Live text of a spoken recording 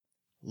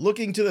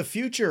Looking to the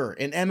future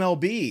in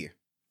MLB,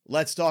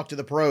 let's talk to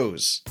the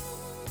pros.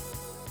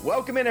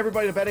 Welcome in,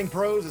 everybody, to Betting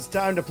Pros. It's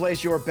time to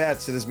place your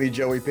bets. It is me,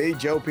 Joey P,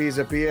 Joe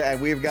Pisapia, and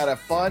we've got a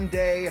fun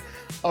day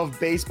of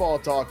baseball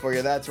talk for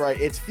you. That's right.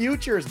 It's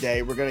Futures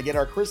Day. We're going to get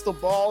our crystal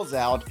balls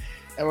out,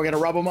 and we're going to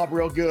rub them up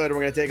real good.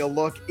 We're going to take a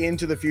look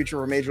into the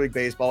future of Major League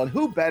Baseball, and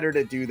who better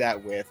to do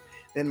that with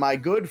than my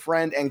good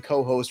friend and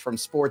co-host from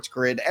Sports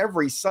Grid.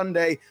 Every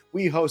Sunday,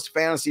 we host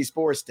Fantasy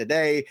Sports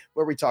Today,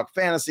 where we talk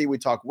fantasy, we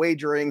talk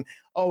wagering.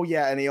 Oh,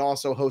 yeah, and he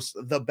also hosts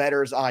The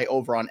Bettor's Eye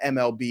over on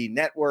MLB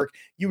Network.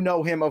 You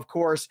know him, of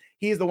course.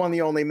 He's the one,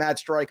 the only Matt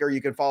Stryker.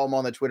 You can follow him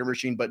on the Twitter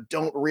machine, but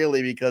don't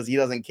really, because he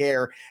doesn't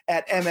care,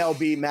 at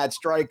MLB Matt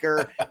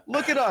Stryker.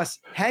 Look at us,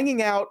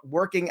 hanging out,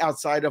 working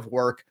outside of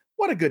work.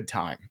 What a good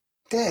time.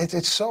 Yeah,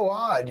 it's so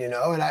odd,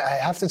 and I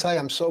have to tell you,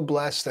 I'm so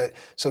blessed that,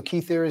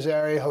 Keith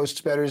Irizarry hosts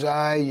Bettor's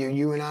Eye,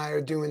 you and I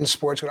are doing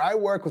sports. I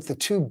work with the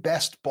two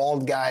best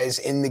bald guys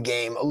in the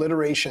game,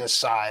 alliteration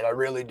aside, I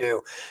really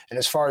do. And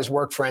as far as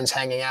work friends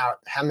hanging out,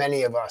 how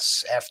many of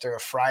us, after a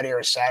Friday or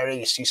a Saturday,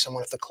 you see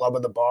someone at the club or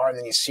the bar, and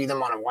then you see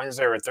them on a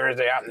Wednesday or a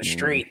Thursday out in the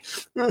street?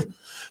 But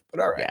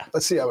all right,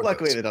 Let's see how it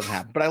Luckily, goes. that doesn't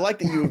happen. But I like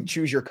that you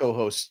choose your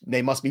co-hosts.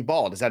 They must be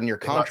bald. Is that in your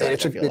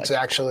contract? It's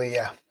actually,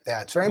 yeah,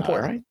 it's very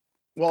important. All right.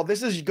 Well,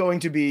 this is going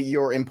to be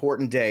your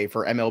important day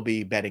for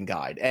MLB Betting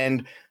Guide.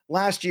 And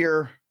last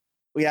year,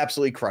 we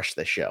absolutely crushed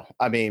this show.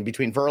 I mean,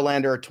 between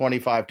Verlander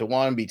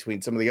 25-1,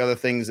 between some of the other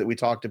things that we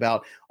talked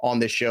about on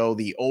this show,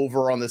 the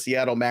over on the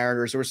Seattle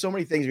Mariners, there were so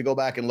many things. We go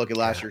back and look at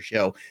last year's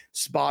show,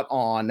 spot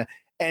on.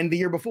 And the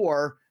year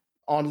before,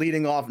 on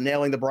leading off,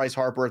 nailing the Bryce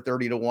Harper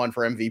 30-1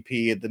 for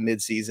MVP at the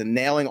midseason,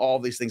 nailing all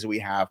these things that we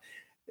have.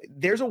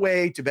 There's a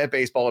way to bet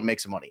baseball and make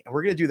some money, and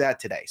we're going to do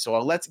that today. So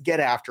let's get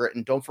after it.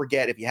 And don't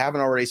forget, if you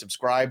haven't already,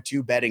 subscribed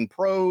to Betting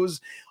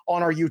Pros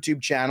on our YouTube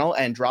channel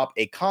and drop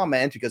a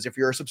comment, because if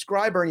you're a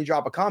subscriber and you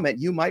drop a comment,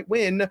 you might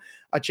win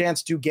a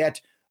chance to get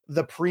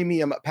the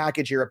premium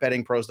package here at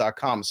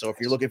bettingpros.com. So if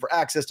you're looking for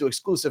access to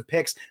exclusive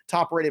picks,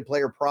 top-rated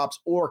player props,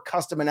 or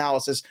custom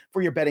analysis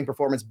for your betting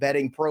performance,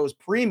 Betting Pros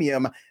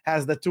Premium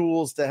has the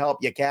tools to help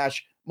you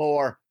cash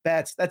more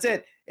bets. That's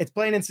it. It's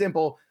plain and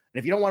simple. And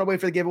if you don't want to wait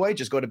for the giveaway,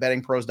 just go to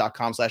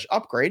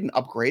bettingpros.com/upgrade and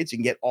upgrade so you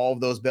can get all of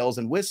those bells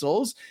and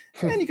whistles.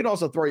 And you can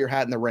also throw your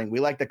hat in the ring.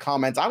 We like the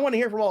comments. I want to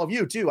hear from all of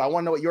you, too. I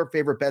want to know what your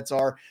favorite bets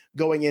are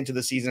going into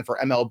the season for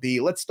MLB.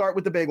 Let's start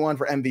with the big one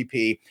for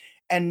MVP.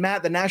 And,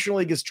 Matt, the National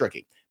League is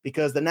tricky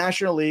because the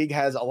National League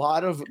has a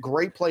lot of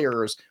great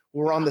players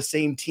who are on the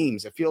same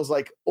teams. It feels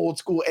like old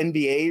school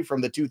NBA from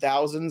the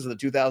 2000s and the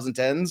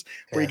 2010s,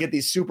 where you get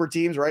these super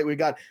teams, right? We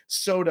got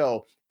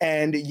Soto,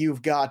 and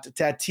you've got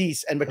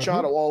Tatis and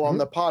Machado all on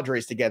the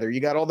Padres together. You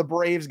got all the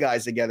Braves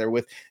guys together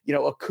with,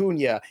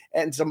 Acuna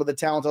and some of the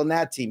talent on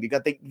that team. You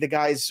got the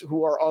guys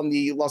who are on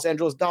the Los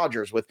Angeles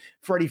Dodgers with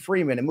Freddie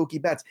Freeman and Mookie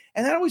Betts.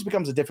 And that always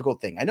becomes a difficult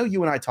thing. I know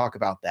you and I talk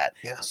about that.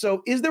 Yeah.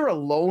 So is there a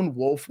lone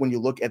wolf when you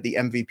look at the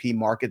MVP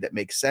market that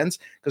makes sense?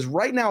 Because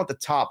right now at the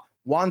top,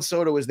 Juan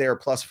Soto is there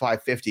plus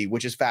 550,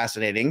 which is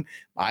fascinating.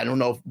 I don't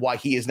know why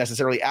he is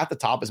necessarily at the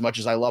top as much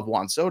as I love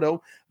Juan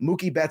Soto.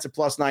 Mookie Betts at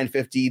plus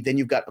 950. Then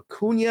you've got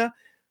Acuna,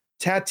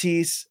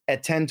 Tatis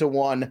at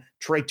 10-1,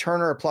 Trey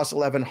Turner at plus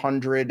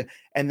 1100.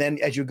 And then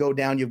as you go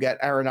down, you've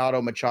got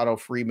Arenado, Machado,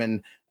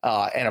 Freeman,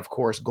 and of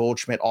course,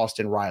 Goldschmidt,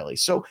 Austin Riley.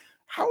 So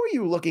how are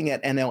you looking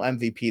at NL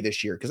MVP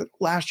this year? Because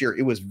last year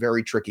it was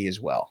very tricky as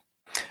well.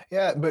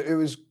 Yeah, but it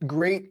was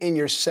great in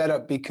your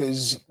setup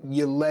because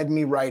you led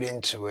me right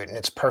into it, and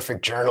it's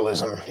perfect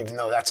journalism, even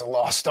though that's a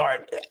lost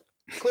art.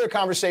 Clear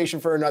conversation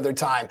for another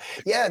time.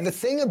 Yeah, the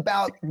thing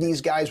about these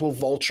guys will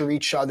vulture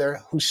each other,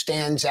 who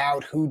stands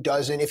out, who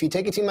doesn't. If you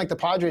take a team like the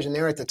Padres and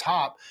they're at the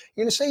top,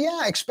 you're going to say, yeah,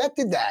 I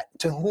expected that.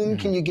 To whom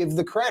can you give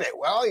the credit?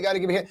 Well, you got to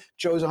give it.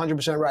 Joe's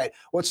 100% right.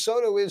 What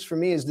Soto is for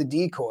me is the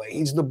decoy.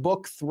 He's the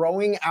book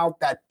throwing out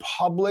that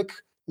public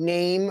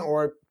name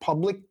or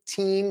public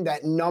team,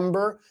 that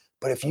number.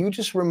 But if you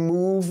just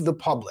remove the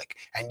public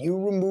and you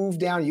remove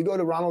down, you go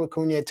to Ronald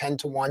Acuna at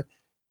 10-1,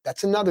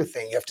 that's another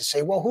thing. You have to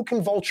say, well, who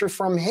can vulture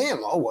from him?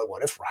 Oh,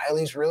 what if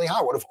Riley's really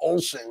hot? What if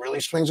Olsen really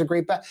swings a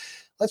great bat?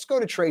 Let's go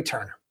to Trey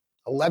Turner.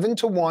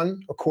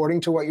 11-1, according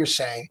to what you're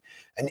saying.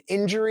 An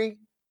injury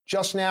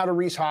just now to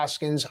Rhys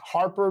Hoskins.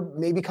 Harper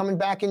maybe coming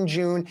back in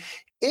June.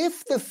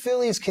 If the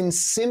Phillies can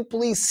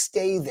simply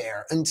stay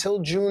there until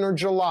June or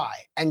July,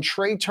 and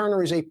Trey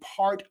Turner is a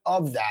part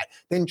of that,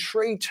 then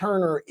Trey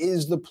Turner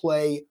is the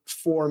play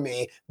for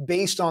me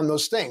based on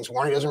those things.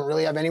 One, he doesn't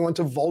really have anyone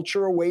to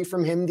vulture away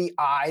from him the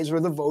eyes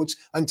or the votes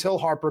until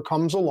Harper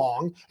comes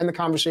along, and the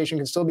conversation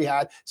can still be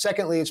had.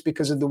 Secondly, it's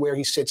because of where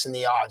he sits in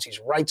the odds.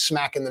 He's right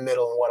smack in the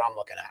middle of what I'm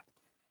looking at.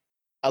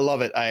 I love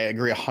it. I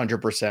agree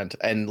 100%.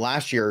 And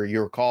last year,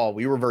 you recall,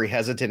 we were very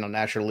hesitant on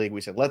National League.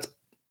 We said, let's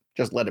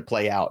just let it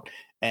play out.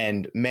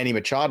 And Manny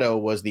Machado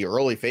was the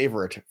early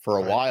favorite for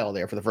a while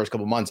there for the first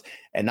couple of months.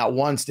 And not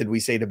once did we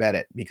say to bet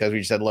it, because we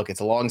just said, look, it's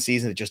a long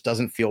season. It just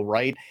doesn't feel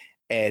right.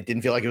 And it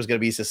didn't feel like it was going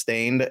to be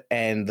sustained.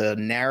 And the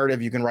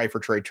narrative you can write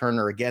for Trey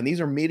Turner, again, these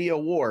are media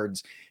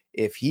awards.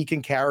 If he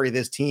can carry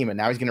this team, and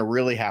now he's going to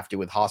really have to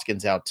with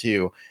Hoskins out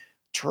too,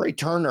 Trey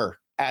Turner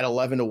at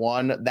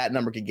 11-1, that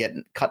number could get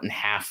cut in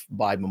half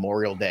by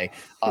Memorial Day.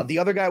 The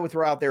other guy I would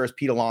throw out there is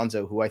Pete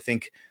Alonso, who I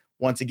think,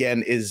 once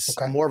again, is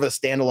more of a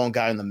standalone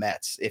guy in the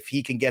Mets. If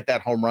he can get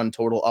that home run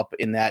total up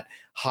in that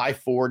high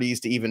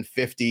 40s to even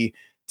 50,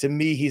 to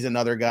me, he's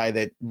another guy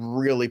that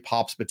really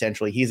pops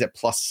potentially. He's at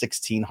plus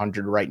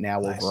 1,600 right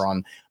now over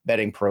on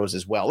Betting Pros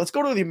as well. Let's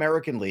go to the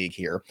American League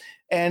here.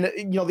 And,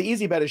 the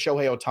easy bet is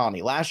Shohei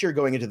Ohtani. Last year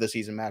going into the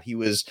season, Matt, he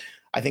was,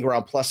 I think,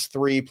 around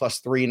 +3,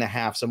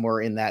 +3.5,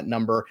 somewhere in that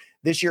number.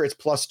 This year it's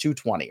plus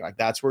 220. Like,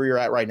 that's where you're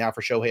at right now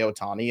for Shohei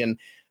Ohtani. And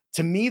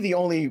to me,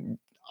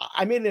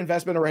 I made an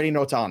investment already in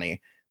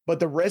Ohtani, but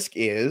the risk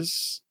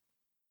is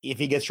if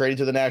he gets traded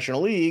to the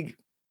National League,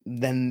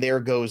 then there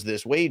goes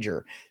this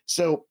wager.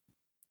 So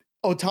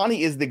Ohtani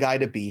is the guy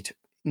to beat.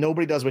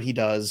 Nobody does what he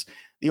does.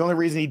 The only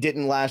reason he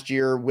didn't last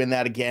year win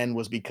that again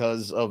was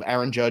because of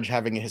Aaron Judge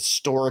having a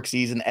historic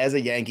season as a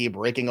Yankee,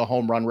 breaking a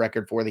home run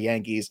record for the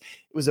Yankees.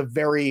 It was a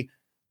very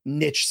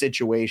niche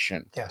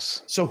situation.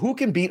 Yes. So who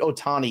can beat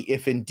Ohtani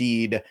if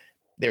indeed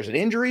there's an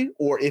injury,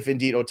 or if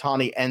indeed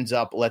Ohtani ends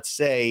up, let's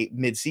say,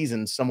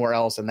 midseason somewhere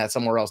else, and that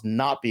somewhere else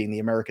not being the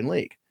American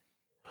League?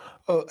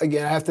 Well,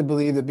 again, I have to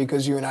believe that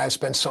because you and I have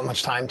spent so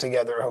much time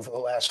together over the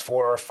last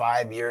 4 or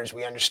 5 years,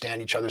 we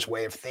understand each other's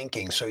way of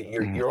thinking. So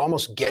you're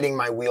almost getting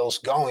my wheels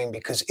going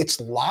because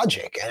it's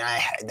logic. And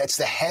that's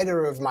the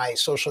header of my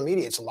social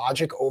media. It's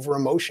logic over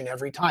emotion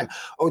every time.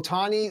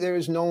 Ohtani, there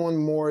is no one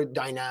more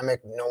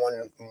dynamic, no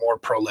one more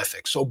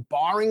prolific. So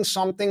barring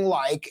something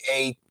like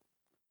a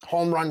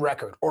home run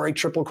record or a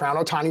triple crown,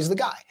 Ohtani's the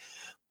guy.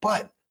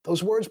 But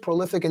those words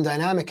prolific and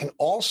dynamic can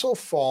also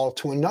fall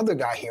to another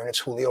guy here, and it's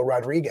Julio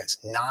Rodriguez,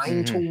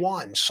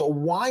 9-1. So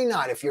why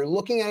not? If you're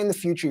looking at it in the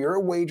future, you're a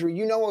wagerer,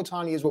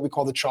 Ohtani is what we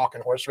call the chalk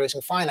in horse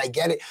racing. Fine, I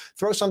get it.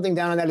 Throw something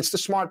down on that. It's the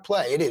smart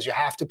play. It is. You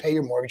have to pay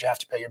your mortgage. You have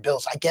to pay your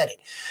bills. I get it.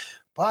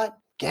 But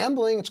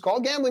gambling, it's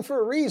called gambling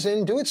for a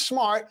reason. Do it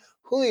smart.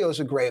 Julio's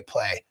a great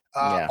play.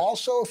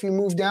 Also, if you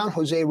move down,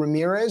 Jose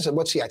Ramirez,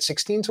 what's he at,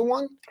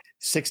 16-1?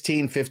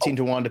 16,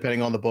 15-1,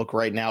 depending on the book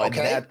right now.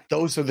 Okay. And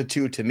those are the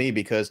two to me,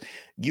 because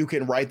you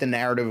can write the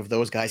narrative of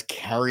those guys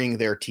carrying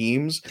their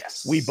teams.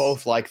 Yes. We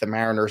both like the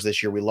Mariners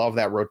this year. We love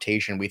that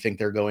rotation. We think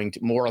they're going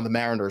to more on the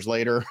Mariners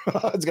later.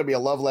 It's going to be a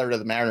love letter to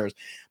the Mariners.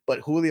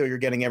 But Julio, you're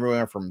getting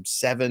everywhere from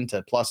 7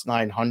 to plus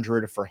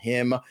 900 for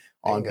him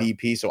on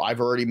BP. So I've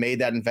already made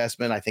that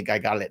investment. I think I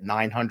got it at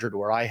 900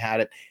 where I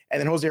had it.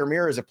 And then Jose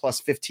Ramirez at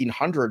plus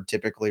 1,500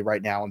 typically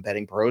right now in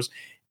Betting Pros.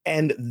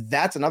 And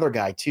that's another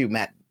guy too,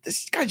 Matt.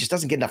 This guy just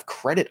doesn't get enough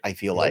credit, I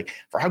feel like,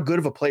 for how good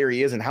of a player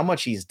he is and how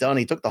much he's done.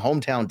 He took the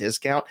hometown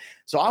discount.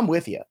 So I'm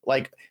with you.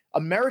 Like,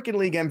 American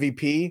League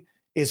MVP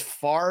is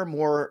far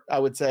more, I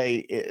would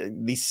say,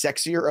 the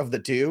sexier of the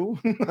two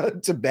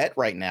to bet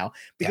right now,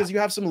 because you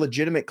have some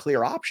legitimate,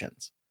 clear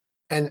options.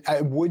 And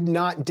I would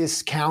not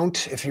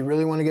discount, if you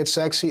really want to get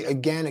sexy,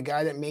 again, a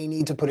guy that may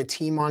need to put a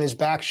team on his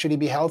back should he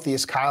be healthy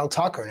is Kyle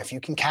Tucker. And if you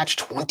can catch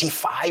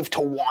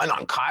 25-1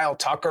 on Kyle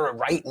Tucker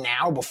right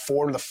now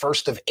before the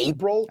 1st of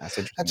April,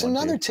 that's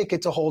another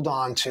ticket to hold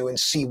on to and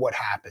see what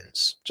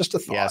happens. Just a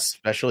thought. Yes,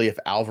 especially if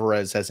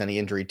Alvarez has any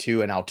injury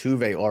too, and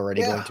Altuve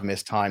already going to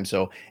miss time.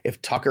 So if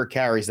Tucker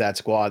carries that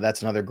squad,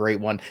 that's another great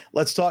one.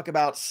 Let's talk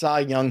about Cy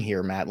Young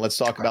here, Matt. Let's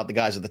talk about the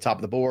guys at the top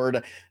of the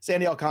board.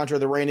 Sandy Alcantara,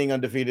 the reigning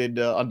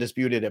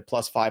undisputed at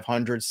plus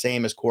 500,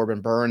 same as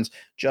Corbin Burns.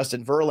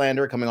 Justin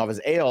Verlander, coming off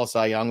his AL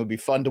Cy Young, would be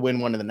fun to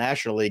win one in the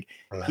National League.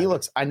 He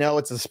looks, I know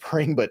it's the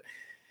spring, but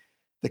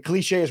the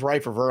cliche is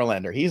right for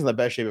Verlander. He's in the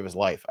best shape of his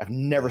life. I've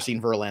never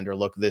seen Verlander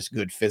look this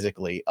good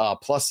physically.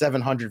 Plus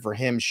 700 for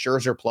him.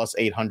 Scherzer plus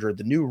 800.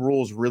 The new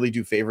rules really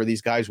do favor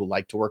these guys who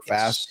like to work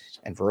fast,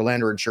 and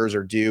Verlander and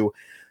Scherzer do.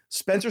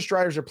 Spencer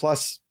Strider's are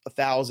plus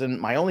 1,000.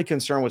 My only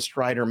concern with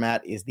Strider,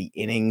 Matt, is the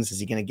innings. Is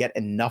he going to get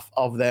enough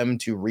of them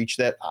to reach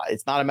that?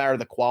 It's not a matter of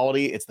the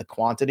quality, it's the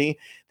quantity.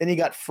 Then you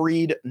got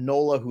Fried,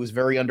 Nola, who's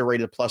very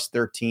underrated, plus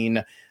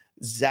 13.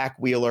 Zach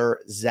Wheeler,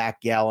 Zach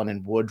Gallen,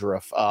 and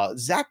Woodruff.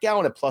 Zach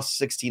Gallen at plus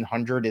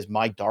 1,600 is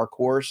my dark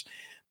horse,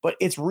 but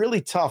it's really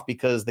tough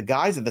because the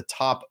guys at the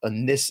top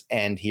on this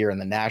end here in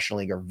the National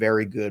League are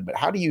very good. But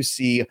how do you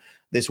see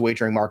this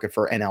wagering market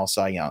for NL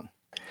Cy Young?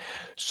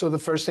 So the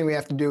first thing we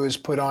have to do is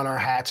put on our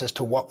hats as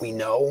to what we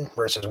know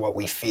versus what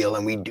we feel.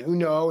 And we do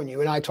know, and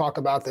you and I talk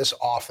about this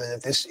often,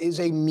 that this is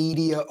a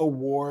media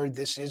award.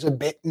 This is a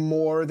bit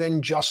more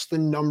than just the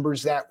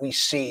numbers that we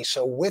see.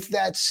 So with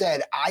that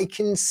said, I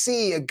can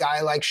see a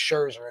guy like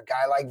Scherzer, a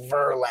guy like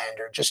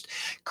Verlander, just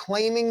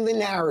claiming the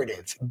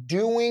narrative,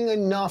 doing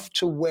enough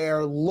to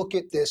where, look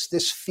at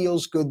this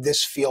feels good,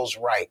 this feels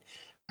right.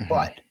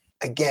 But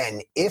again,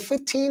 if a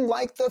team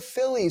like the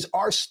Phillies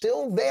are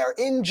still there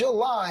in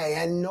July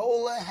and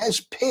Nola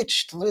has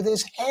pitched with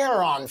his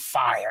hair on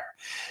fire,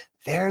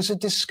 there's a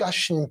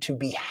discussion to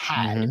be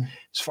had.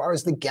 As far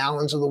as the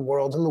Gallons of the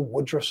world and the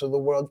Woodruffs of the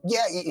world,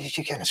 yeah,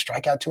 you're going to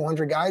strike out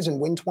 200 guys and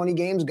win 20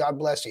 games. God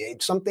bless you.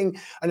 It's something,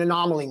 an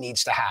anomaly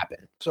needs to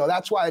happen. So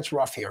that's why it's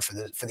rough here for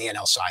the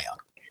NL Cy Young.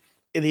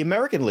 In the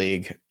American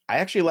League, I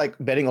actually like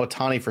betting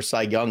Otani for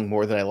Cy Young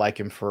more than I like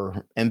him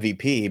for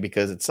MVP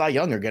because it's Cy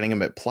Young. You're getting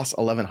him at plus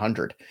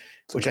 1100,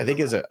 It's a which I good think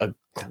is number. a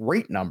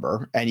great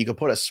number. And you could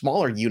put a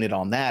smaller unit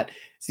on that.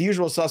 It's the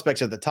usual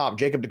suspects at the top.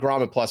 Jacob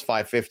DeGrom at plus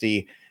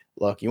 550.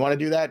 Look, you want to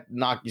do that?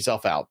 Knock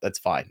yourself out. That's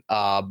fine.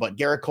 But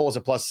Garrett Cole's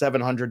at plus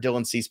 700.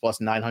 Dylan Cease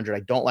plus 900. I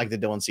don't like the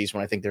Dylan Cease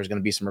one. I think there's going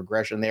to be some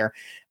regression there.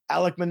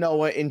 Alek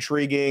Manoah,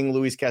 intriguing.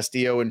 Luis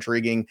Castillo,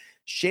 intriguing.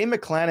 Shane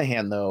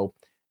McClanahan, though,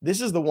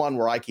 this is the one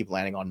where I keep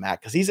landing on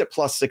Matt because he's at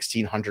plus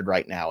 1,600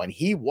 right now. And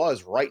he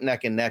was right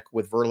neck and neck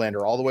with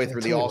Verlander all the way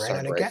through the Until he ran All-Star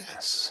out of break.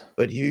 gas.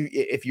 But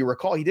if you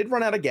recall, he did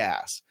run out of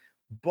gas.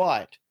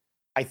 But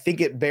I think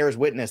it bears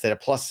witness that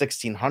at plus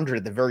 1,600,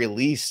 at the very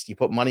least, you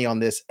put money on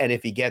this. And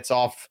if he gets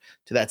off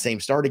to that same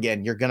start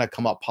again, you're going to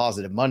come up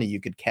positive money.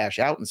 You could cash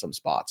out in some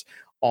spots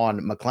on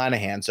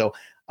McClanahan. So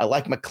I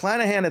like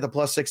McClanahan at the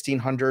plus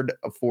 1,600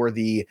 for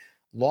the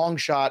long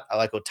shot. I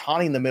like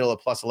Otani in the middle at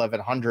plus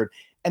 1,100.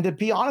 And to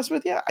be honest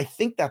with you, I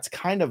think that's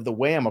kind of the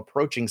way I'm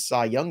approaching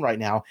Cy Young right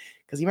now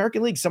because the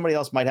American League, somebody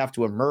else might have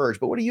to emerge.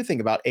 But what do you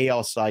think about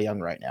AL Cy Young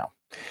right now?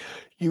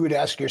 You would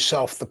ask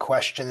yourself the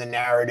question, the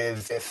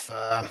narrative, if,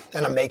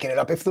 and I'm making it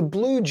up, if the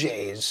Blue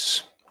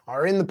Jays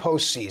are in the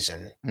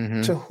postseason,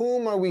 to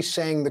whom are we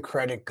saying the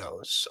credit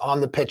goes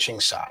on the pitching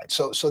side?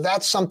 So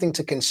that's something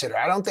to consider.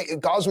 I don't think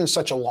Gosman's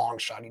such a long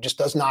shot. He just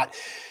does not.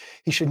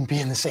 He shouldn't be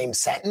in the same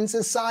sentence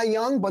as Cy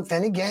Young. But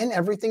then again,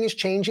 everything is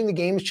changing. The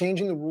game is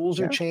changing. The rules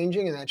are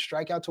changing. And that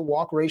strikeout to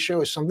walk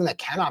ratio is something that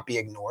cannot be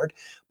ignored.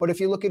 But if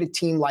you look at a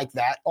team like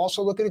that,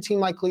 also look at a team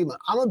like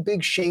Cleveland. I'm a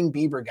big Shane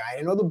Bieber guy.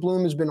 I know the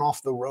bloom has been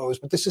off the rose,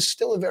 but this is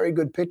still a very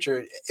good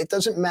pitcher. It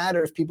doesn't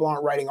matter if people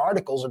aren't writing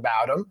articles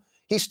about him.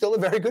 He's still a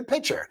very good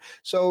pitcher.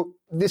 So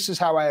this is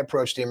how I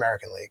approach the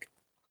American League.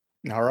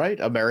 All right.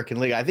 American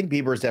League. I think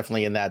Bieber is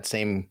definitely in that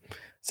same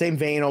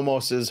vein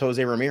almost as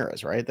Jose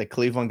Ramirez, right? The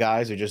Cleveland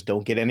guys who just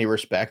don't get any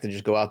respect and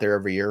just go out there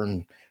every year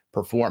and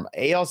perform.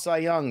 AL Cy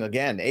Young,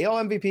 again, AL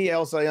MVP,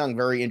 AL Cy Young,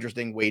 very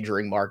interesting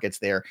wagering markets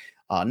there.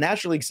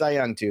 National League Cy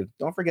Young, too.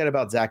 Don't forget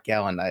about Zach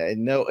Gallen. I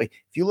know if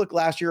you look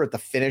last year at the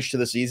finish to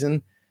the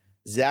season,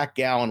 Zach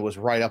Gallen was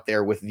right up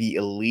there with the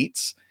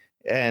elites.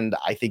 And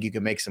I think you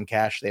can make some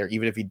cash there.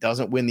 Even if he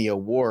doesn't win the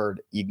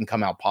award, you can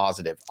come out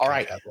positive. All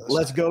right,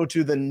 let's go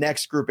to the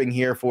next grouping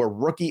here for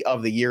Rookie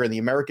of the Year. In the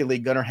American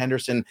League, Gunnar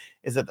Henderson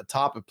is at the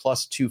top at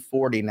plus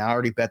 240. Now, I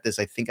already bet this.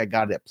 I think I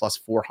got it at plus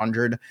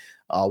 400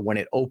 when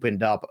it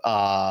opened up.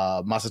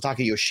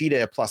 Masataka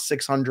Yoshida at plus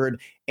 600.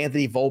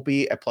 Anthony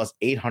Volpe at plus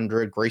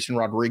 800. Grayson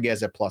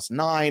Rodriguez at plus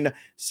 9.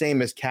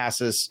 Same as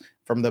Cassis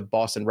from the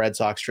Boston Red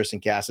Sox,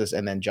 Tristan Cassis,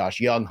 and then Josh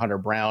Young, Hunter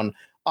Brown,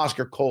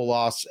 Oscar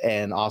Colas,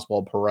 and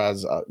Oswald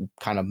Perez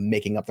kind of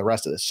making up the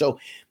rest of this. So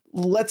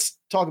let's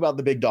talk about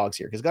the big dogs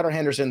here because Gunnar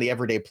Henderson, the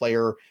everyday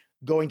player,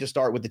 going to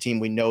start with the team.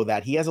 We know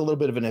that he has a little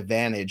bit of an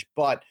advantage,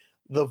 but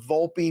the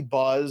Volpe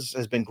buzz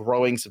has been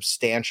growing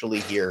substantially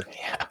here.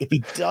 If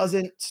he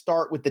doesn't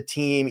start with the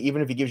team,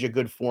 even if he gives you a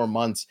good 4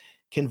 months,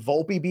 can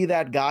Volpe be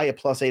that guy at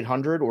plus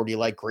 800, or do you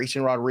like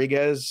Grayson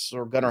Rodriguez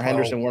or Gunnar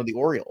Henderson, one of the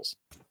Orioles?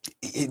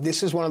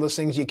 This is one of those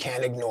things you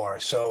can't ignore.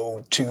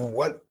 So to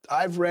what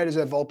I've read is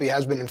that Volpe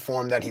has been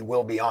informed that he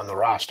will be on the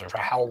roster. For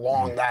how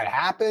long that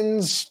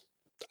happens,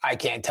 I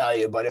can't tell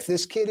you. But if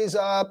this kid is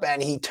up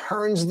and he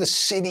turns the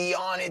city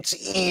on its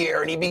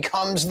ear and he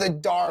becomes the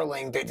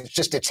darling,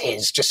 it's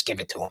his. Just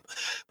give it to him.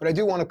 But I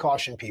do want to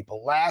caution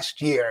people.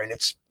 Last year, and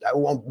I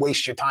won't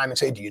waste your time and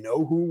say, do you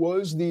know who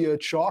was the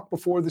chalk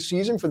before the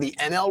season for the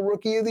NL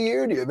Rookie of the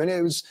Year? Do you? I mean,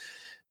 it was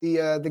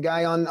the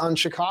guy on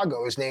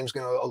Chicago. His name's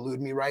going to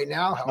elude me right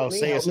now.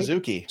 Seiya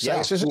Suzuki.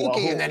 Seiya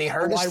Suzuki, and then he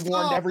hurt his thumb.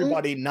 I warned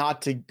everybody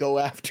not to go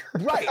after.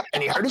 Right,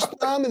 and he hurt his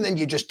thumb, and then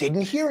you just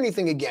didn't hear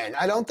anything again.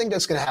 I don't think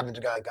that's going to happen to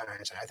Gunnar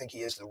Henderson. I think he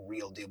is the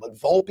real deal. But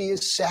Volpe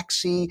is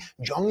sexy.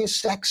 Jung is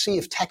sexy.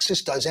 If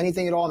Texas does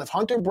anything at all, and if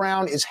Hunter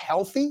Brown is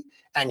healthy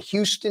and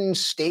Houston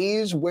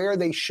stays where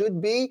they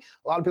should be,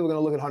 a lot of people are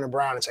going to look at Hunter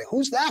Brown and say,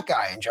 who's that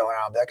guy? And Joe and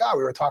I'll be like,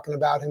 we were talking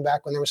about him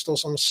back when there was still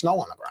some snow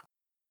on the ground.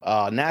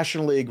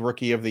 National League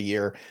Rookie of the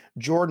Year,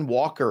 Jordan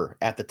Walker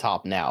at the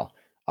top now,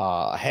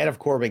 ahead of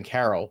Corbin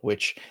Carroll,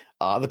 which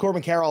the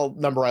Corbin Carroll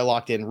number I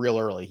locked in real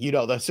early.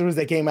 As soon as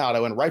they came out, I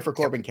went right for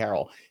Corbin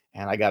Carroll,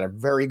 and I got a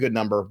very good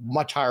number,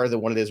 much higher than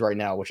what it is right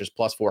now, which is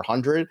plus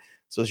 400.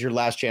 So it's your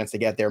last chance to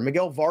get there.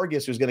 Miguel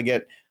Vargas, who's going to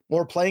get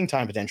more playing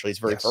time potentially. He's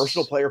a very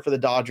versatile player for the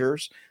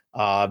Dodgers.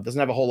 Doesn't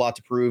have a whole lot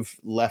to prove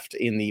left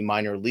in the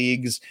minor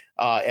leagues.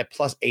 At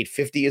plus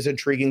 850 is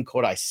intriguing.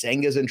 Kodai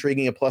Senga is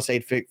intriguing at plus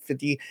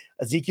 850.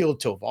 Ezekiel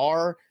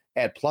Tovar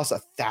at plus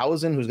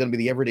 1,000, who's going to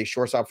be the everyday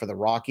shortstop for the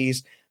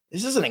Rockies.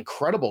 This is an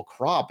incredible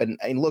crop. And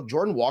look,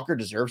 Jordan Walker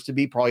deserves to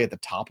be probably at the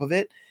top of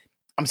it.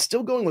 I'm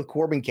still going with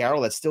Corbin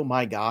Carroll. That's still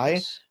my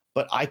guy.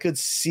 But I could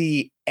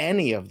see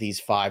any of these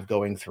five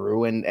going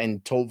through.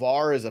 And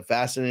Tovar is a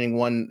fascinating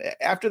one.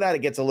 After that, it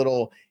gets a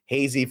little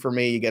hazy for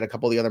me. You get a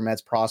couple of the other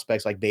Mets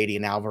prospects like Beatty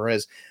and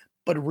Alvarez.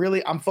 But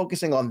really, I'm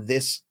focusing on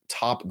this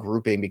top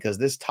grouping because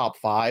this top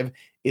five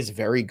is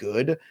very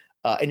good.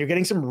 And you're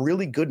getting some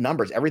really good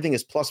numbers. Everything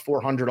is plus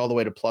 400 all the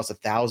way to plus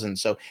 1,000.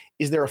 So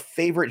is there a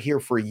favorite here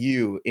for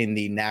you in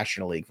the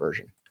National League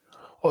version?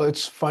 Well,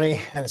 it's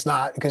funny, and it's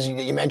not because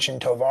you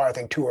mentioned Tovar, I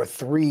think 2 or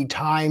 3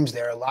 times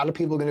there. A lot of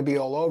people are going to be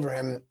all over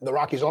him. The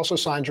Rockies also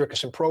signed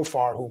Dickerson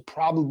Profar, who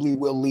probably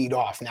will lead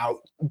off. Now,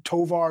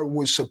 Tovar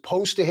was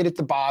supposed to hit at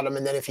the bottom,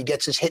 and then if he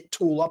gets his hit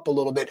tool up a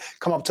little bit,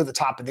 come up to the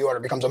top of the order,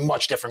 it becomes a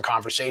much different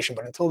conversation.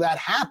 But until that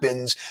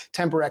happens,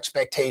 temper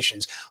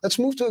expectations. Let's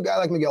move to a guy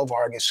like Miguel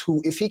Vargas,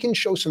 who, if he can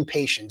show some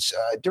patience,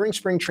 during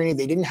spring training,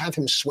 they didn't have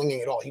him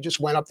swinging at all. He just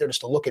went up there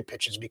just to look at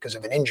pitches because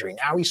of an injury.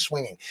 Now he's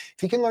swinging.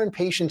 If he can learn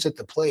patience at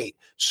the plate,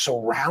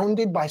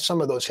 surrounded by some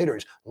of those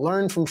hitters,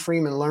 learn from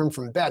Freeman, learn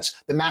from Betts,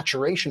 the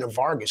maturation of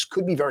Vargas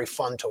could be very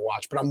fun to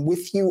watch. But I'm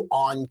with you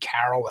on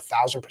Carroll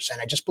 1,000%.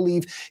 I just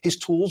believe his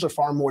tools are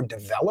far more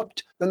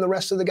developed than the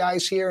rest of the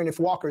guys here. And if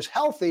Walker's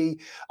healthy,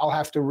 I'll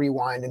have to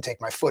rewind and take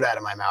my foot out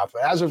of my mouth.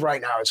 But as of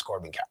right now, it's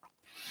Corbin Carroll.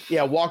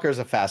 Yeah, Walker's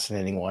a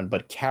fascinating one,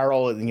 but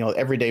Carroll,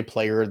 everyday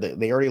player,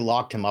 they already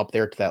locked him up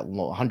there to that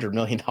 $100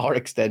 million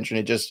extension.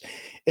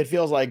 It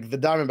feels like the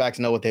Diamondbacks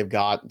know what they've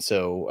got.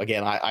 So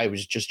again, I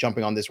was just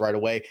jumping on this right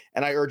away,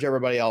 and I urge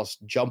everybody else,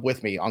 jump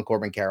with me on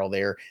Corbin Carroll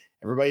there.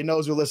 Everybody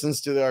knows who listens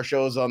to our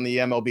shows on the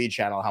MLB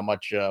channel how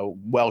much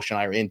Welsh and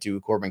I are into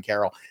Corbin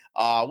Carroll.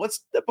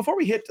 Before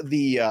we hit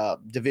the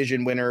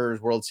division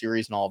winners, World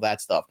Series, and all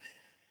that stuff,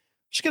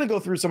 just going to go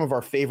through some of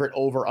our favorite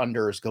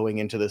over-unders going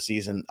into the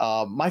season.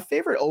 My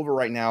favorite over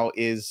right now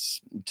is,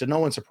 to no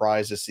one's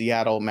surprise, the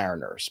Seattle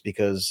Mariners,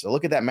 because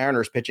look at that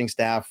Mariners pitching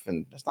staff,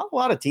 and there's not a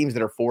lot of teams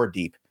that are 4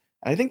 deep.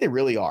 And I think they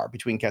really are.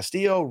 Between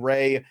Castillo,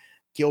 Ray,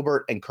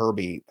 Gilbert, and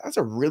Kirby, that's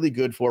a really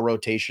good 4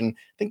 rotation.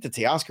 I think the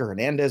Teoscar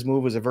Hernandez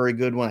move was a very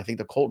good one. I think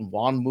the Colton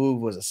Wong move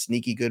was a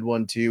sneaky good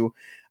one too.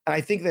 And I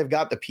think they've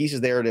got the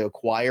pieces there to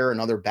acquire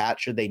another bat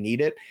should they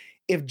need it.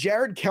 If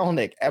Jared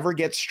Kelenic ever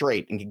gets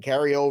straight and can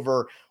carry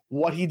over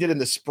what he did in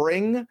the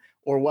spring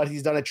or what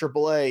he's done at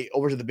AAA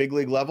over to the big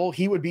league level,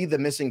 he would be the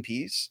missing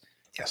piece.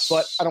 Yes.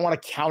 But I don't want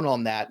to count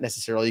on that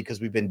necessarily because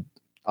we've been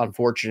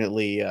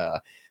unfortunately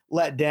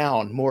let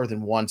down more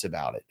than once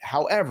about it.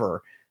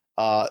 However,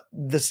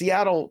 the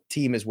Seattle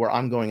team is where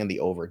I'm going in the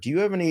over. Do you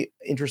have any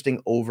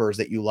interesting overs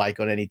that you like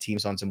on any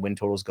teams on some win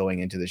totals going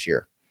into this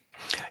year?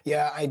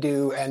 Yeah, I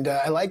do. And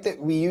I like that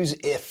we use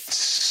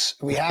ifs.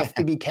 We have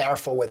to be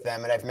careful with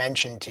them. And I've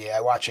mentioned to you, I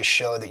watch a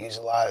show that uses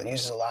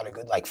a lot of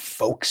good, like,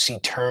 folksy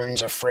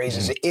turns or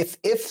phrases. Mm-hmm. If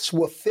ifs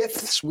were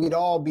fifths, we'd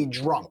all be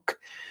drunk.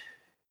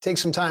 Take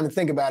some time to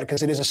think about it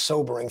because it is a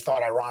sobering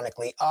thought,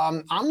 ironically.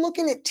 I'm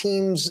looking at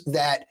teams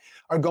that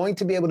are going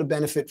to be able to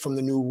benefit from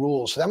the new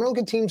rules. So I'm going to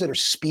look at teams that are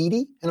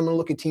speedy, and I'm going to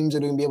look at teams that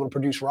are going to be able to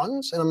produce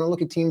runs, and I'm going to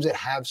look at teams that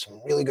have some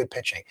really good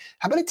pitching.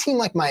 How about a team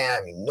like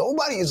Miami?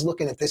 Nobody is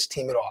looking at this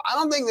team at all. I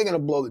don't think they're going to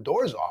blow the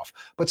doors off,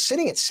 but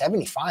sitting at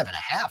 75.5,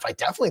 I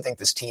definitely think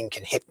this team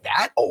can hit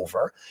that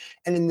over.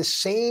 And in the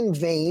same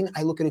vein,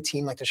 I look at a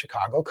team like the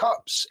Chicago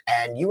Cubs.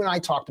 And you and I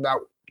talked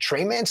about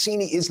Trey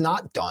Mancini is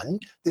not done.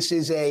 This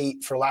is a,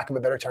 for lack of a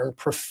better term,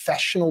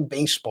 professional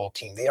baseball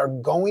team. They are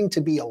going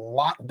to be a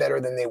lot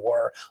better than they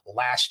were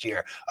last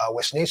year.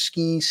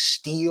 Wisniewski,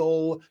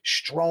 Steele,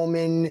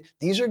 Stroman,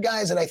 these are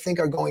guys that I think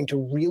are going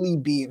to really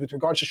be, with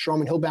regards to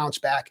Stroman, he'll bounce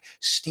back.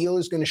 Steele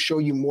is going to show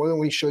you more than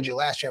what he showed you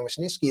last year. And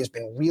Wisniewski has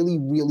been really,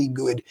 really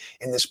good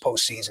in this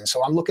postseason.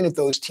 So I'm looking at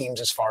those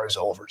teams as far as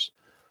overs.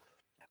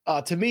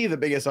 To me, the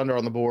biggest under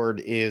on the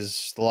board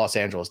is the Los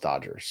Angeles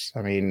Dodgers.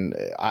 I mean,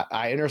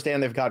 I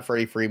understand they've got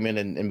Freddie Freeman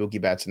and Mookie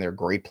Betts, and they're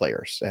great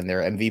players, and they're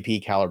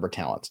MVP caliber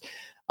talents.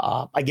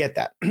 I get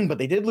that, but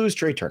they did lose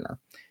Trey Turner.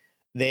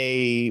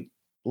 They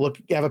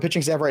have a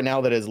pitching staff right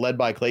now that is led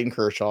by Clayton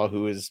Kershaw,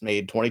 who has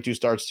made 22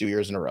 starts 2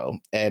 years in a row.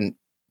 And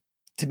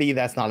to me,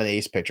 that's not an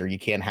ace pitcher. You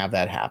can't have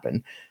that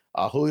happen.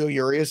 Julio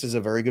Urias is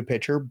a very good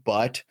pitcher,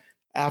 but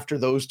after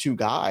those two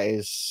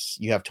guys,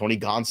 you have Tony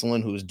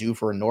Gonsolin, who's due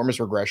for enormous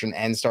regression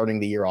and starting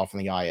the year off in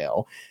the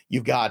IL.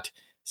 You've got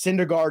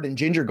Syndergaard and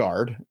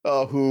Gingergaard,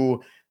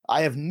 who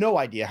I have no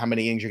idea how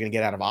many innings you're going to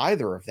get out of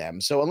either of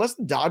them. So unless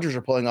the Dodgers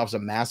are pulling off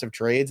some massive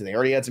trades, and they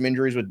already had some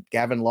injuries with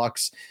Gavin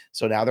Lux,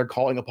 so now they're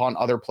calling upon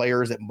other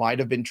players that might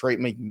have been trade.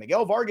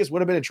 Miguel Vargas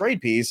would have been a trade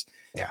piece,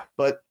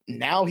 but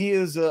now he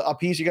is a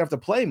piece you're going to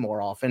have to play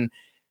more often.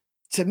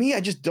 To me,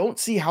 I just don't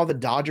see how the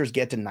Dodgers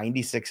get to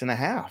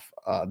 96.5.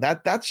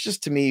 That's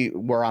just, to me,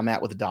 where I'm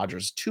at with the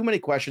Dodgers. Too many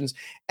questions.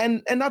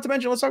 And not to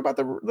mention, let's talk about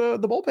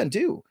the bullpen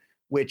too,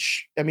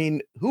 which, I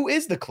mean, who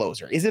is the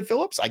closer? Is it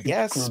Phillips? I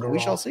guess we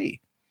shall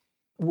see.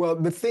 Well,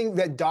 the thing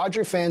that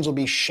Dodger fans will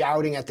be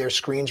shouting at their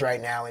screens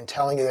right now and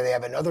telling you that they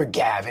have another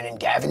Gavin and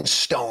Gavin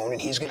Stone,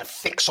 and he's going to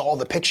fix all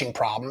the pitching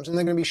problems. And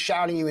they're going to be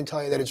shouting you and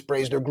telling you that it's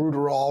Brasder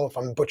Gruderall. If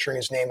I'm butchering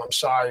his name, I'm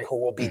sorry, who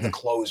will be the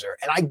closer.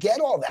 And I get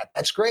all that.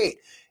 That's great.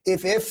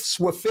 If ifs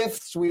were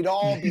fifths, we'd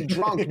all be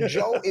drunk.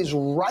 Joe is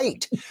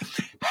right.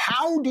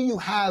 How do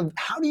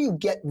you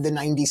get the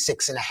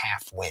 96.5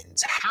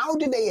 wins? How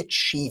do they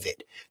achieve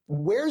it?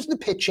 Where's the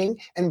pitching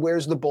and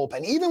where's the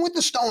bullpen? Even with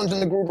the Stones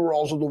and the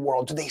Gruderalls of the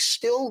world, do they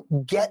still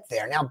get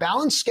there? Now,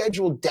 balanced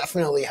schedule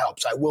definitely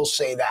helps. I will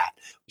say that.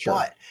 Sure.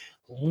 But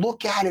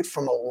look at it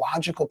from a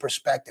logical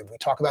perspective. We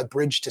talk about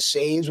bridge to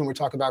saves when we're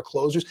talking about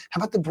closers. How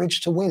about the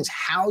bridge to wins?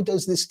 How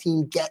does this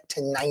team get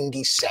to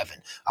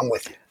 97? I'm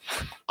with you.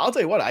 I'll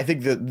tell you what, I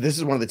think that this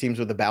is one of the teams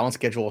where the balance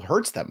schedule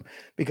hurts them,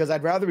 because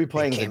I'd rather be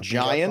playing the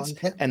Giants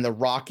and the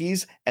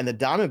Rockies and the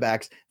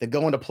Diamondbacks than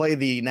going to play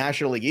the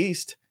National League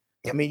East.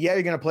 Yep. I mean, yeah,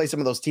 you're going to play some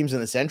of those teams in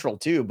the Central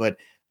too, but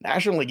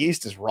National League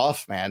East is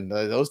rough, man.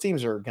 Those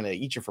teams are going to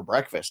eat you for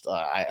breakfast.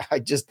 I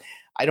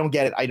don't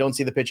get it. I don't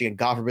see the pitching. And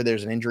God forbid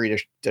there's an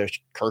injury to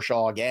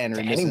Kershaw again,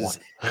 or misses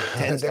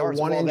 10 starts.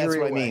 Well, that's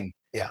what I mean.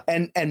 Yeah.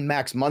 And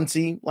Max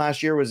Muncy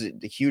last year was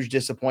a huge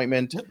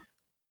disappointment. Yep.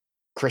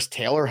 Chris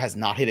Taylor has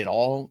not hit at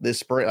all this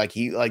spring.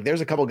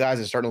 There's a couple guys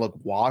that are starting to look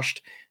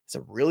washed. It's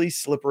a really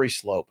slippery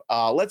slope.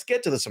 Let's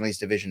get to some of these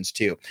divisions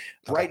too.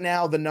 Okay. Right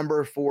now, the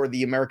number for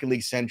the American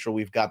League Central,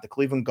 we've got the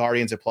Cleveland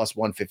Guardians at plus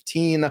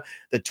 115,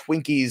 the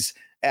Twinkies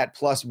at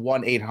plus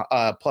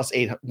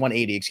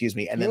 180, excuse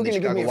me. And You're then the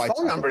Chicago White Sox.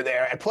 Phone number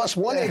there at plus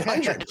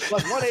 1-800.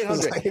 Plus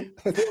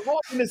 1-800.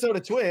 The Minnesota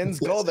Twins,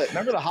 go that.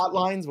 Remember the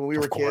hotlines when we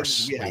were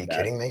kids? Are you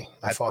kidding me?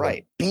 My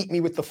father beat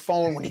me with the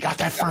phone when he got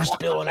that first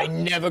bill, and I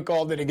never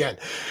called it again.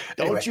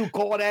 Don't you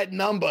call that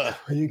number,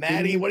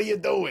 Maddie? What are you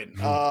doing?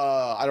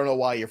 I don't know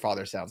why your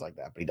father sounds like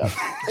that, but he does.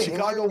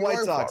 Chicago White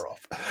Sox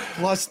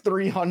plus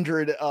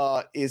 300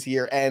 is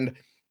here. And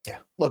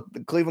look,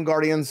 the Cleveland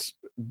Guardians,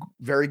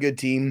 very good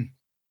team.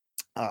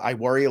 I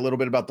worry a little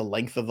bit about the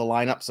length of the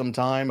lineup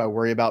sometime. I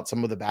worry about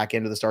some of the back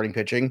end of the starting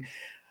pitching.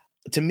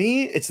 To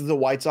me, it's the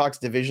White Sox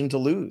division to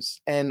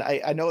lose. And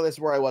I know that's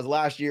where I was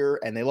last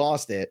year, and they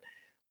lost it.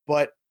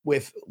 But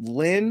with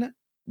Lynn,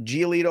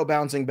 Giolito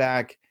bouncing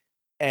back,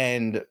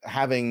 and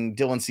having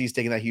Dylan Cease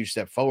taking that huge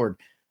step forward,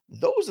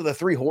 those are the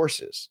three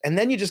horses. And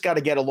then you just got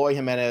to get Eloy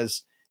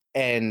Jimenez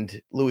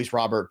and Luis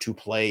Robert to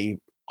play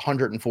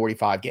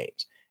 145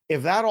 games.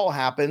 If that all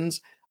happens,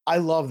 I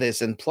love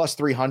this. And plus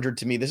 300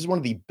 to me, this is one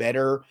of the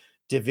better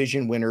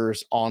division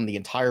winners on the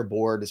entire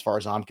board as far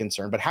as I'm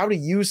concerned. But how do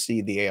you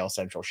see the AL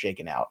Central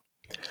shaking out?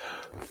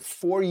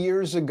 4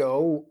 years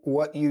ago,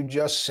 what you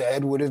just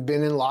said would have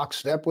been in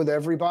lockstep with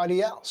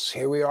everybody else.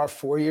 Here we are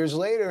 4 years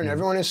later, and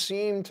everyone has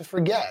seemed to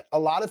forget. A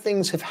lot of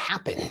things have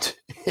happened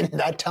in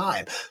that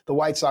time. The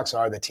White Sox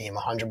are the team,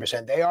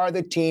 100%. They are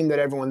the team that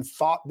everyone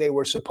thought they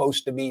were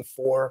supposed to be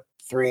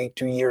 2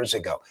 years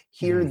ago.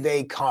 Here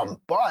they come.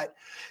 But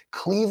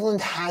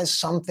Cleveland has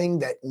something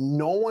that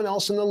no one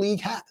else in the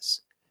league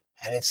has.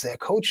 And it's their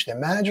coach, their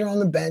manager on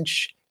the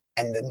bench,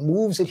 and the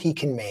moves that he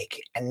can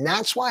make. And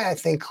that's why I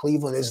think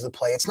Cleveland is the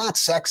play. It's not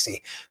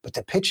sexy, but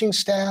the pitching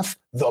staff,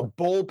 the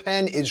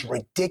bullpen is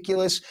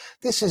ridiculous.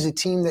 This is a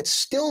team that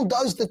still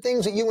does the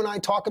things that you and I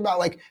talk about,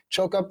 like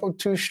choke up with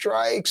 2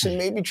 strikes and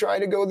maybe try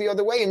to go the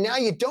other way. And now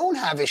you don't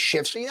have a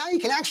shift. So now you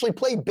can actually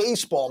play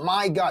baseball.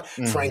 My God,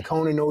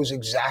 Francona knows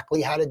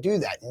exactly how to do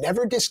that.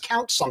 Never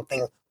discount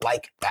something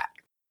like that.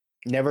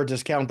 Never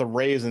discount the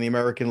Rays in the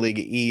American League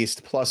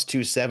East, plus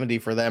 270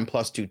 for them,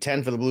 plus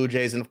 210 for the Blue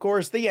Jays. And of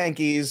course, the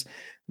Yankees,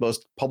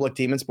 most public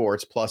team in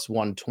sports, plus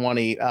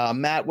 120.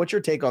 Matt, what's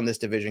your take on this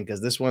division?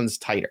 Because this one's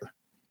tighter.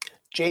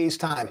 Jays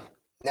time.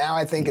 Now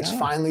I think it's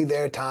finally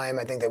their time.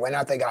 I think they went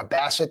out, they got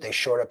Bassett, they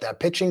shored up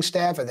that pitching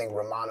staff. I think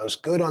Romano's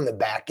good on the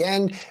back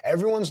end.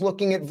 Everyone's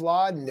looking at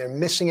Vlad, and they're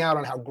missing out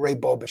on how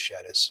great Bo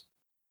Bichette is.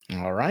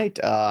 All right.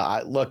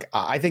 Look,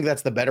 I think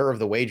that's the better of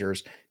the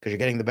wagers because you're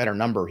getting the better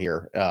number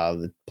here.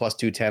 The plus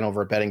 210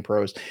 over at Betting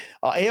Pros.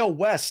 AL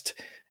West,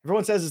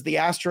 everyone says it's the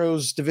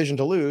Astros division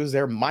to lose.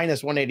 They're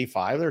minus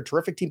 185. They're a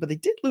terrific team, but they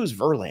did lose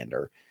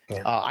Verlander.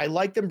 Yeah. I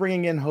like them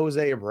bringing in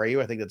Jose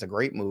Abreu. I think that's a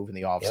great move in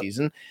the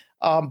offseason.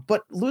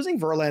 But losing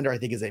Verlander, I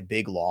think, is a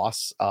big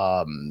loss.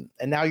 And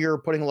now you're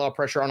putting a lot of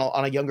pressure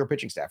on a younger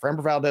pitching staff.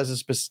 Framber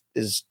Valdez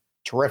is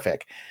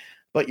terrific.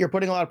 But you're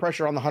putting a lot of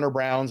pressure on the Hunter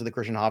Browns and the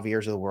Christian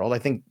Javiers of the world. I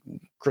think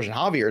Christian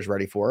Javier is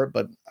ready for it,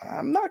 but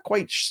I'm not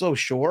quite so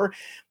sure.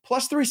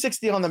 Plus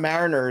 360 on the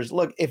Mariners.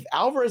 Look, if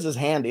Alvarez's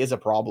hand is a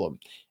problem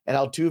and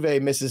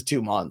Altuve misses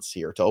 2 months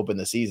here to open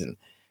the season,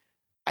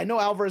 I know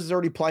Alvarez is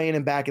already playing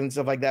and back and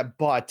stuff like that,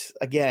 but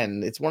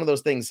again, it's one of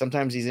those things.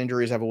 Sometimes these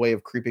injuries have a way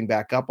of creeping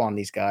back up on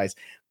these guys.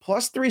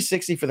 Plus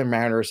 360 for the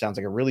Mariners sounds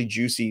like a really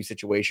juicy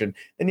situation.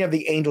 Then you have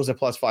the Angels at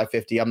plus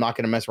 550. I'm not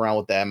going to mess around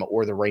with them,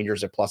 or the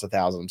Rangers at plus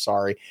 1,000. I'm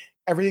sorry.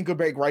 Everything could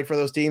break right for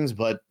those teams,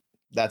 but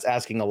that's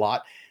asking a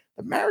lot.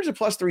 The Mariners at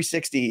plus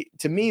 360,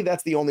 to me,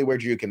 that's the only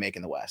wager you can make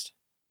in the West.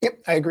 Yep,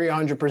 I agree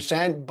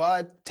 100%,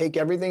 but take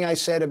everything I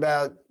said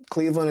about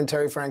Cleveland and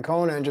Terry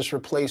Francona and just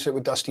replace it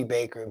with Dusty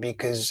Baker,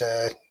 because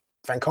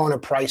Francona,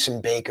 Price,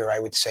 and Baker, I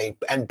would say,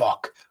 and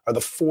Buck are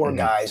the 4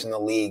 guys in the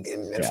league.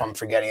 And if I'm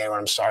forgetting anyone,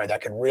 I'm sorry,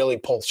 that could really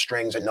pull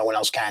strings that no one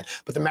else can.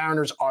 But the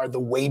Mariners are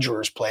the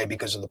wagerers play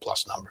because of the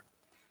plus number.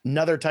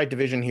 Another tight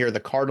division here, the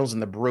Cardinals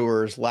and the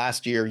Brewers.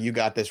 Last year, you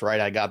got this right.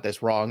 I got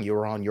this wrong. You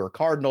were on your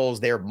Cardinals.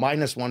 They're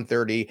minus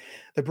 130.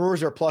 The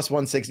Brewers are plus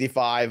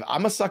 165.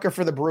 I'm a sucker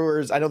for the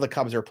Brewers. I know the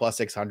Cubs are plus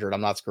 600. I'm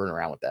not screwing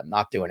around with them.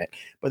 Not doing it.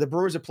 But the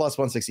Brewers are plus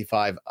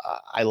 165.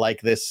 I like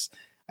this.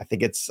 I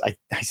think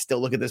I still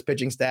look at this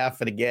pitching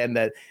staff. And again,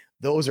 that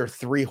those are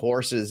three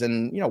horses.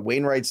 And,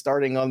 Wainwright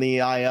starting on the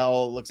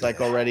IL looks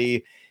like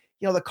already,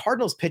 the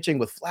Cardinals pitching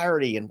with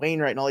Flaherty and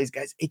Wainwright and all these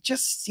guys, it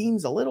just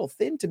seems a little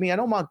thin to me. I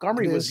know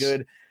Montgomery was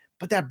good,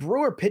 but that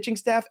Brewer pitching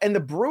staff, and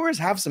the Brewers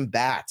have some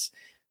bats.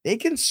 They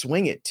can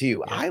swing it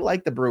too. Yeah. I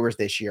like the Brewers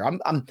this year.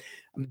 I'm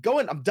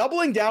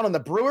doubling down on the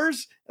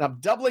Brewers, and I'm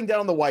doubling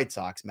down on the White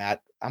Sox,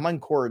 Matt. I'm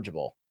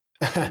incorrigible.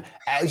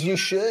 As you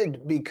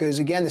should, because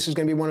again, this is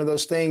going to be one of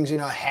those things,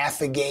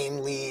 half a game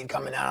lead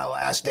coming out of the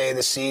last day of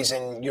the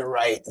season. You're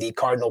right. The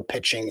Cardinal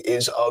pitching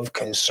is of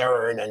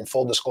concern, and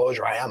full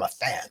disclosure, I am a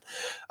fan.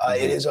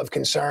 It is of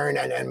concern,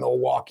 and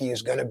Milwaukee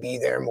is going to be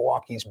there.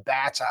 Milwaukee's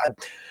bats.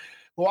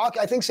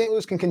 I think St.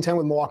 Louis can contend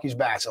with Milwaukee's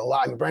bats a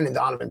lot. I mean, Brendan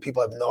Donovan,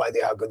 people have no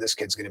idea how good this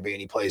kid's going to be,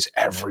 and he plays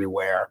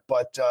everywhere.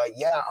 But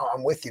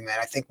I'm with you, man.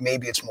 I think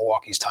maybe it's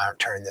Milwaukee's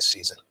turn this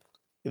season.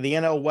 The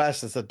NL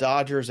West is the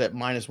Dodgers at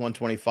minus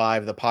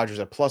 125, the Padres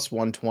at plus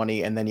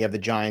 120, and then you have the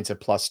Giants at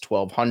plus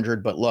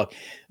 1,200. But look,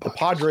 the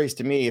Padres,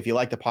 to me, if you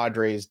like the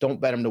Padres, don't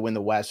bet them to win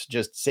the West.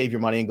 Just save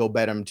your money and go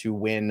bet them to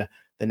win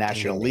the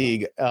National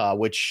League,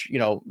 which,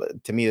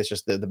 to me, is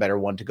just the better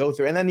one to go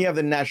through. And then you have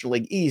the National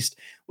League East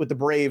with the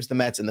Braves, the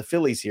Mets, and the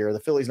Phillies here. The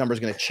Phillies number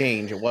is going to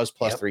change. It was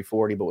plus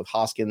 340, but with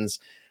Hoskins,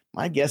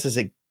 my guess is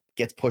it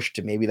gets pushed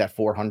to maybe that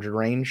 400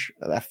 range.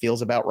 That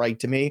feels about right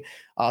to me.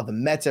 The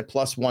Mets at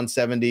plus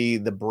 170,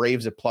 the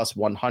Braves at plus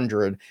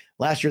 100.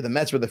 Last year, the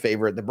Mets were the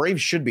favorite. The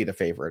Braves should be the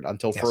favorite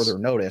until further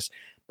notice.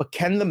 But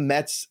can the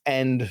Mets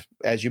and,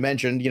 as you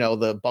mentioned,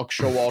 the Buck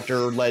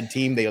Showalter-led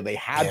team, they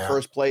had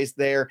first place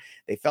there.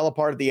 They fell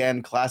apart at the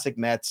end. Classic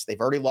Mets.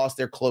 They've already lost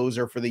their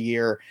closer for the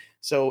year.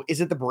 So is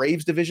it the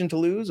Braves division to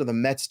lose or the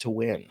Mets to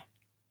win?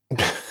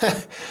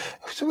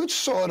 So which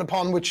sword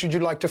upon which would you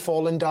like to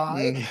fall and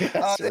die?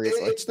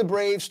 It's the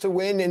Braves to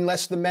win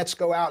unless the Mets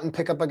go out and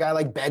pick up a guy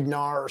like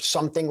Bednar or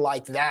something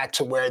like that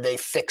to where they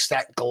fix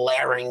that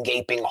glaring,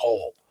 gaping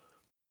hole.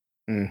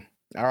 All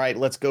right,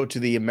 let's go to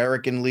the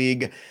American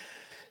League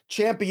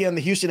champion.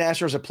 The Houston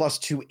Astros at plus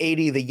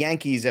 280, the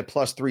Yankees at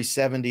plus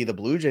 370, the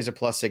Blue Jays at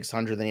plus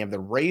 600. Then you have the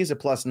Rays at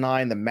plus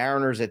 9, the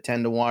Mariners at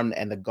 10-1,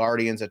 and the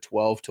Guardians at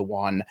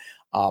 12-1.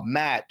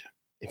 Matt,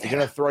 if you're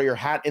going to throw your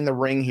hat in the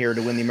ring here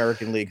to win the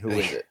American League, who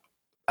is it?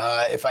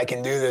 If I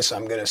can do this,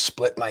 I'm going to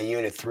split my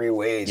unit 3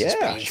 ways. Yeah, as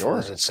painful sure.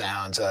 as it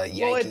sounds.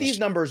 Yankees. Well, at these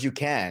numbers, you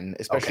can,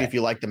 especially if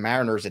you like the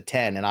Mariners at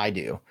 10, and I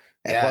do.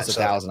 And plus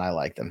 1,000, I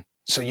like them.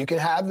 So you can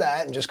have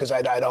that, and just because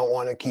I don't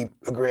want to keep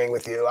agreeing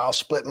with you, I'll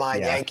split my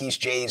Yankees,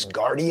 Jays,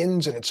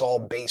 Guardians, and it's all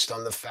based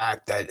on the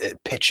fact that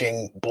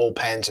pitching,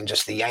 bullpens, and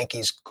just the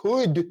Yankees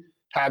could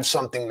have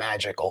something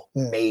magical,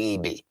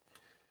 maybe.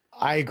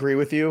 I agree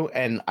with you,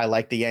 and I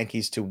like the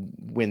Yankees to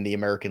win the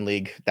American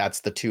League.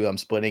 That's the two I'm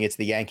splitting. It's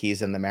the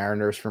Yankees and the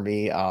Mariners for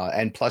me,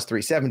 and plus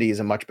 370 is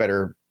a much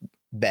better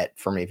bet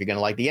for me. If you're going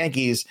to like the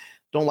Yankees,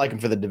 don't like them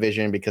for the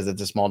division because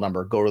it's a small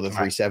number. Go to the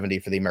 370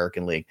 for the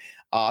American League.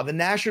 The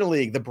National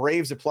League, the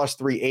Braves at plus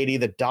 380,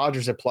 the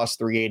Dodgers at plus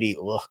 380.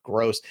 Ugh,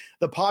 gross.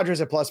 The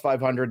Padres at plus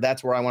 500.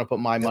 That's where I want to put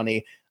my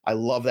money. I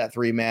love that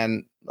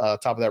three-man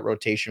top of that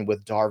rotation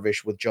with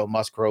Darvish, with Joe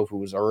Musgrove, who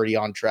was already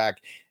on track,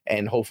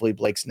 and hopefully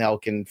Blake Snell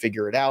can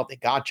figure it out. They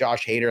got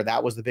Josh Hader.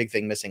 That was the big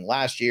thing missing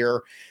last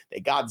year. They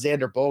got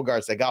Xander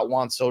Bogaerts. They got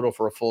Juan Soto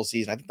for a full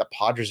season. I think the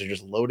Padres are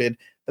just loaded.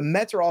 The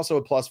Mets are also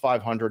at plus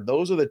 500.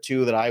 Those are the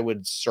two that I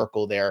would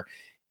circle there.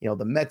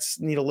 The Mets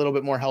need a little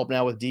bit more help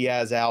now with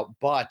Diaz out,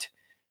 but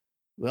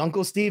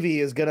Uncle Stevie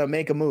is going to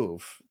make a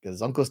move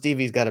because Uncle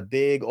Stevie's got a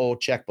big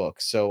old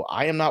checkbook. So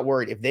I am not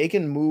worried. If they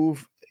can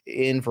move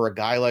in for a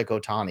guy like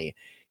Ohtani,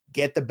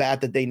 get the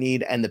bat that they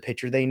need and the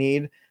pitcher they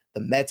need,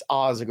 the Mets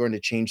odds are going to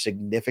change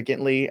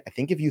significantly. I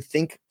think if you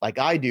think like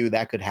I do,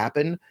 that could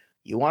happen.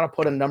 You want to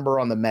put a number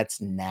on the Mets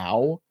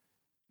now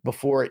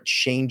before it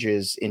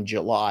changes in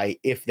July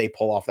if they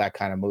pull off that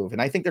kind of move.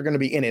 And I think they're going to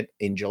be in it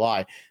in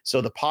July.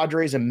 So the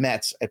Padres and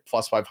Mets at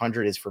plus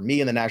 500 is for me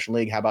in the National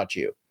League. How about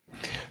you?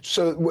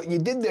 So what you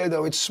did there,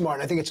 though, it's smart.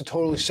 I think it's a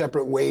totally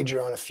separate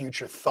wager on a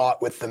future thought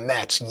with the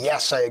Mets.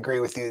 Yes, I agree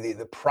with you,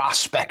 the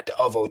prospect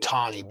of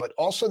Ohtani, but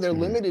also they're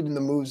limited in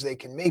the moves they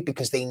can make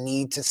because they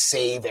need to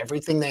save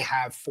everything they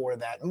have for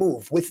that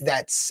move. With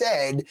that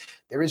said,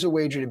 there is a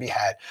wager to be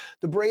had.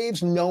 The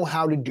Braves know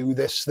how to do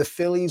this. The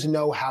Phillies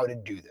know how to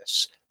do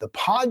this. The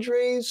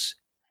Padres,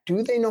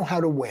 do they know how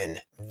to win?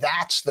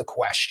 That's the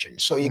question.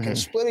 So you can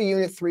split a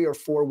unit 3 or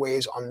 4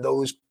 ways on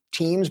those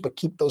teams, but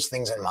keep those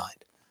things in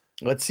mind.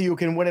 Let's see who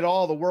can win it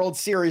all. The World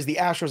Series, the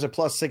Astros at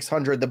plus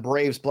 600, the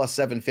Braves plus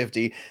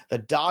 750, the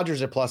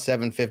Dodgers at plus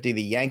 750,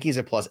 the Yankees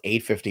at plus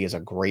 850 is a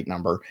great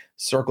number.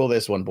 Circle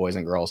this one, boys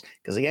and girls,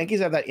 because the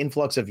Yankees have that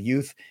influx of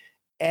youth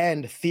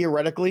and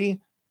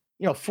theoretically,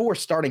 4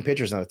 starting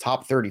pitchers in the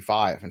top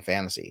 35 in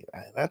fantasy.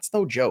 That's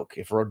no joke.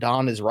 If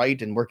Rodon is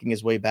right and working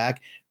his way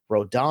back,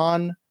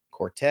 Rodon,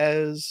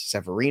 Cortez,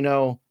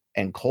 Severino,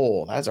 and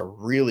Cole. That's a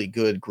really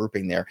good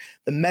grouping there.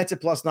 The Mets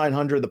at plus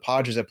 900, the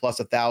Padres at plus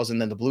 1,000,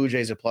 then the Blue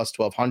Jays at plus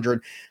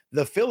 1,200.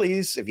 The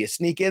Phillies, if you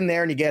sneak in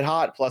there and you get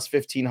hot, plus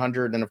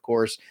 1,500. And of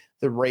course,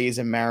 the Rays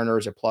and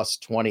Mariners at plus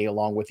 20,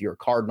 along with your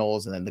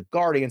Cardinals, and then the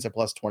Guardians at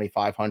plus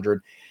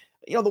 2,500.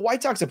 The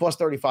White Sox at plus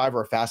 35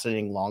 are a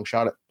fascinating long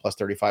shot at plus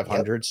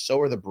 3,500. Yep. So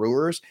are the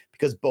Brewers,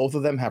 because both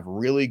of them have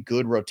really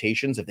good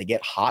rotations if they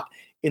get hot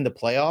in the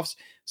playoffs.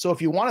 So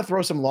if you want to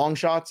throw some long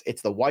shots,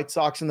 it's the White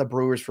Sox and the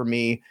Brewers for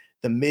me.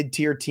 The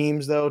mid-tier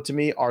teams, though, to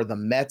me, are the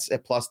Mets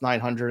at plus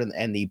 900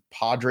 and the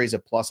Padres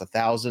at plus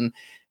 1,000.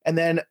 And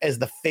then as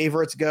the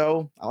favorites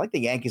go, I like the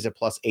Yankees at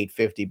plus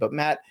 850. But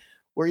Matt,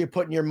 where are you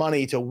putting your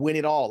money to win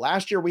it all?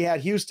 Last year we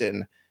had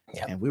Houston,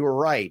 and we were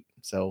right.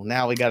 So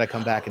now we got to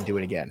come back and do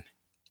it again.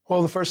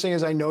 Well, the first thing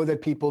is I know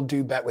that people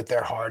do bet with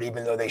their heart,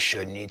 even though they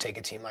shouldn't. You take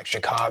a team like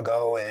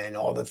Chicago and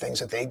all the things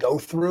that they go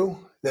through,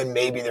 then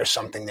maybe there's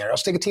something there.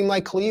 Let's take a team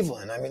like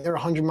Cleveland. I mean, they're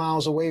 100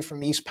 miles away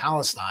from East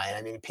Palestine.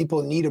 I mean,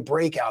 people need a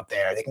break out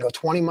there. They can go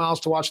 20 miles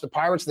to watch the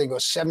Pirates. They go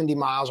 70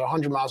 miles or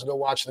 100 miles to go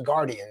watch the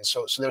Guardians.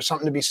 So there's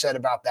something to be said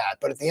about that.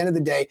 But at the end of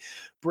the day,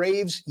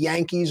 Braves,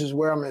 Yankees is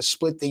where I'm going to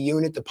split the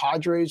unit. The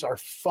Padres are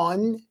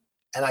fun,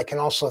 and I can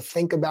also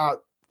think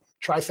about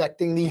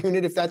trifecting the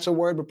unit, if that's a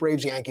word, but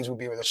Braves, Yankees would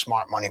be where the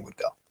smart money would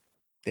go.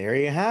 There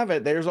you have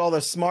it. There's all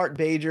the smart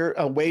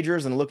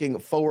wagers, and looking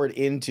forward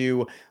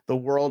into the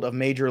world of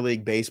Major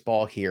League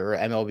Baseball here.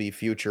 MLB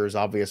futures,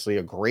 obviously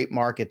a great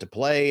market to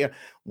play,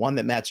 one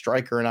that Matt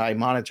Stryker and I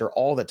monitor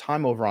all the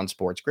time over on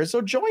Sports Grid.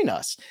 So join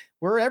us.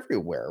 We're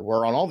everywhere.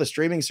 We're on all the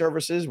streaming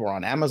services. We're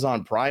on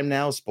Amazon Prime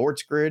now,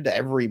 Sports Grid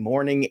every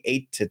morning,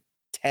 8 to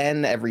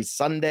 10 every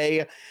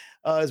Sunday.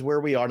 Is where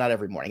we are. Not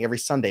every morning, every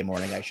Sunday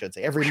morning, I should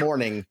say. Every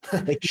morning,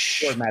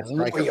 sure, Matt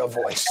Stryker, your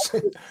voice.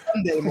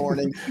 Sunday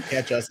morning, you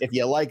catch us. If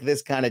you like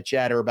this kind of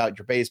chatter about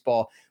your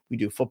baseball, we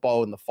do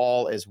football in the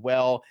fall as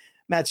well.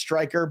 Matt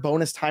Stryker,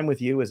 bonus time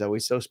with you is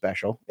always so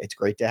special. It's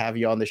great to have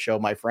you on the show,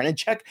 my friend. And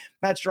check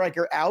Matt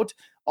Stryker out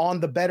on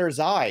the Bettor's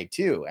Eye,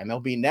 too.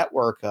 MLB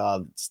Network.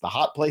 It's the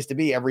hot place to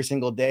be every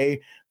single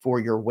day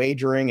for your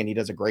wagering, and he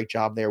does a great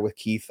job there with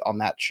Keith on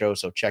that show.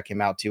 So check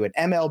him out, too, at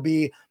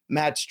MLB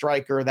Matt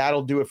Stryker.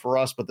 That'll do it for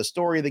us. But the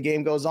story of the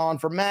game goes on.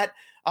 For Matt,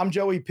 I'm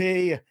Joey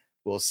P.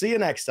 We'll see you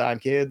next time,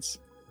 kids.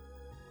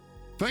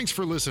 Thanks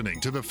for listening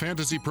to the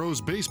Fantasy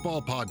Pros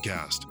Baseball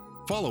Podcast.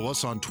 Follow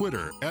us on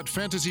Twitter at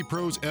Fantasy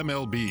Pros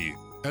MLB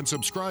and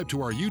subscribe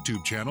to our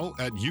YouTube channel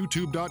at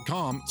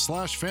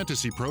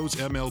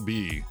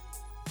youtube.com/fantasyprosmlb.